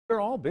They're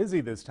all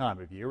busy this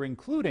time of year,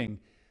 including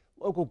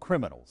local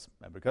criminals.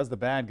 And because the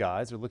bad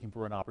guys are looking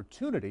for an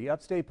opportunity,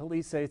 upstate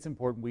police say it's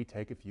important we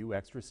take a few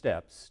extra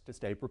steps to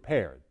stay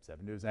prepared.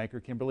 7 News anchor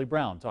Kimberly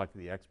Brown talked to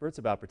the experts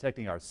about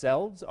protecting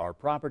ourselves, our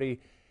property,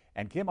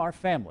 and Kim, our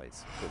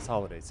families this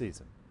holiday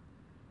season.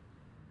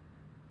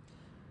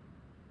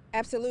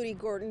 Absolutely,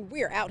 Gordon.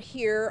 We are out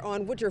here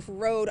on Woodruff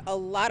Road. A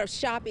lot of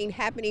shopping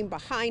happening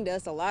behind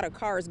us, a lot of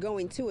cars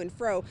going to and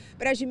fro.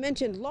 But as you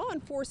mentioned, law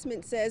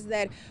enforcement says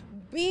that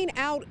being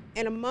out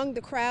and among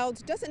the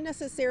crowds doesn't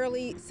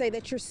necessarily say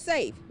that you're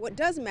safe. What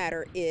does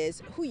matter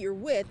is who you're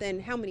with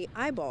and how many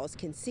eyeballs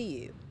can see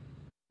you.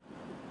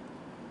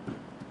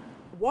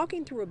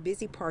 Walking through a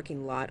busy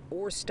parking lot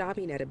or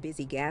stopping at a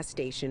busy gas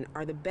station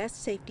are the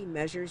best safety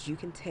measures you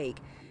can take,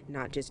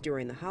 not just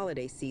during the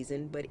holiday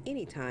season, but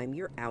anytime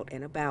you're out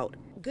and about.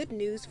 Good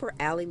news for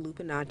Allie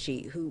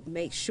Lupinacci, who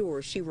makes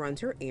sure she runs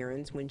her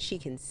errands when she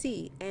can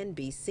see and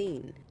be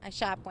seen. I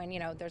shop when,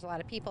 there's a lot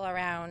of people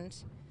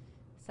around,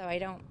 so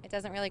it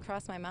doesn't really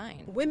cross my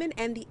mind. Women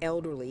and the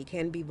elderly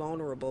can be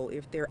vulnerable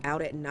if they're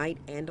out at night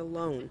and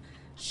alone.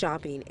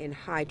 Shopping in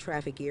high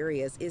traffic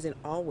areas isn't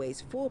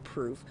always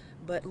foolproof,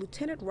 but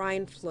Lieutenant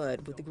Ryan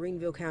Flood with the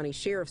Greenville County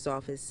Sheriff's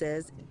Office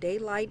says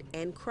daylight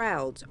and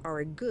crowds are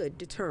a good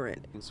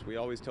deterrent. We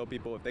always tell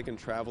people if they can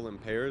travel in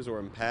pairs or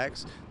in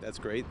packs, that's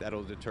great.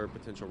 That'll deter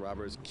potential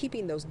robbers.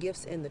 Keeping those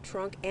gifts in the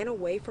trunk and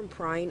away from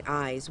prying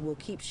eyes will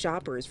keep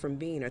shoppers from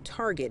being a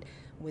target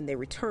when they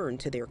return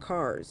to their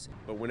cars.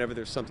 But whenever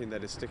there's something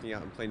that is sticking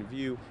out in plain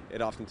view,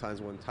 it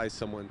oftentimes will entice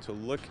someone to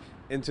look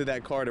into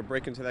that car, to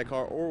break into that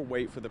car, or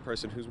wait for the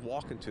person who's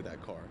walking to that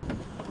car.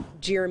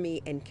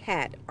 Jeremy and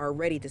Kat are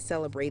ready to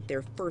celebrate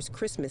their first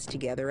Christmas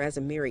together as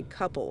a married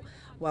couple,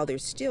 while they're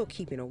still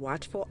keeping a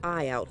watchful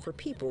eye out for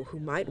people who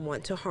might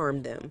want to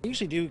harm them. I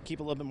usually do keep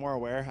a little bit more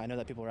aware. I know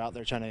that people are out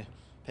there trying to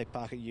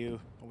pickpocket you.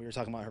 We were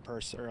talking about her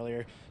purse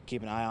earlier,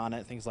 keep an eye on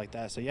it, things like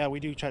that. So yeah, we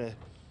do try to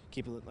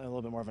keep a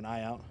little bit more of an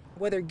eye out.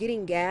 Whether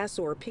getting gas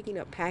or picking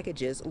up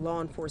packages, law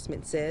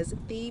enforcement says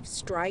thieves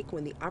strike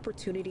when the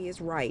opportunity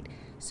is right.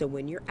 So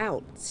when you're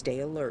out,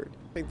 stay alert.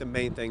 I think the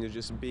main thing is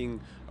just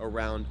being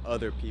around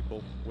other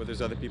people, where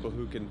there's other people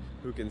who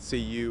can see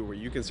you, where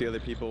you can see other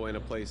people in a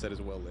place that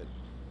is well lit.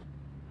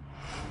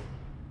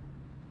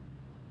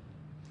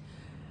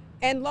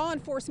 And law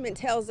enforcement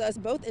tells us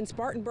both in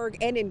Spartanburg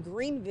and in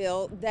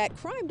Greenville that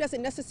crime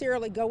doesn't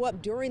necessarily go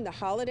up during the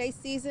holiday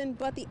season,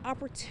 but the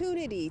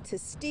opportunity to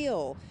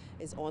steal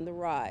is on the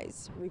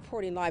rise.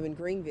 Reporting live in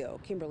Greenville,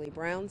 Kimberly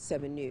Brown,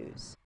 7 News.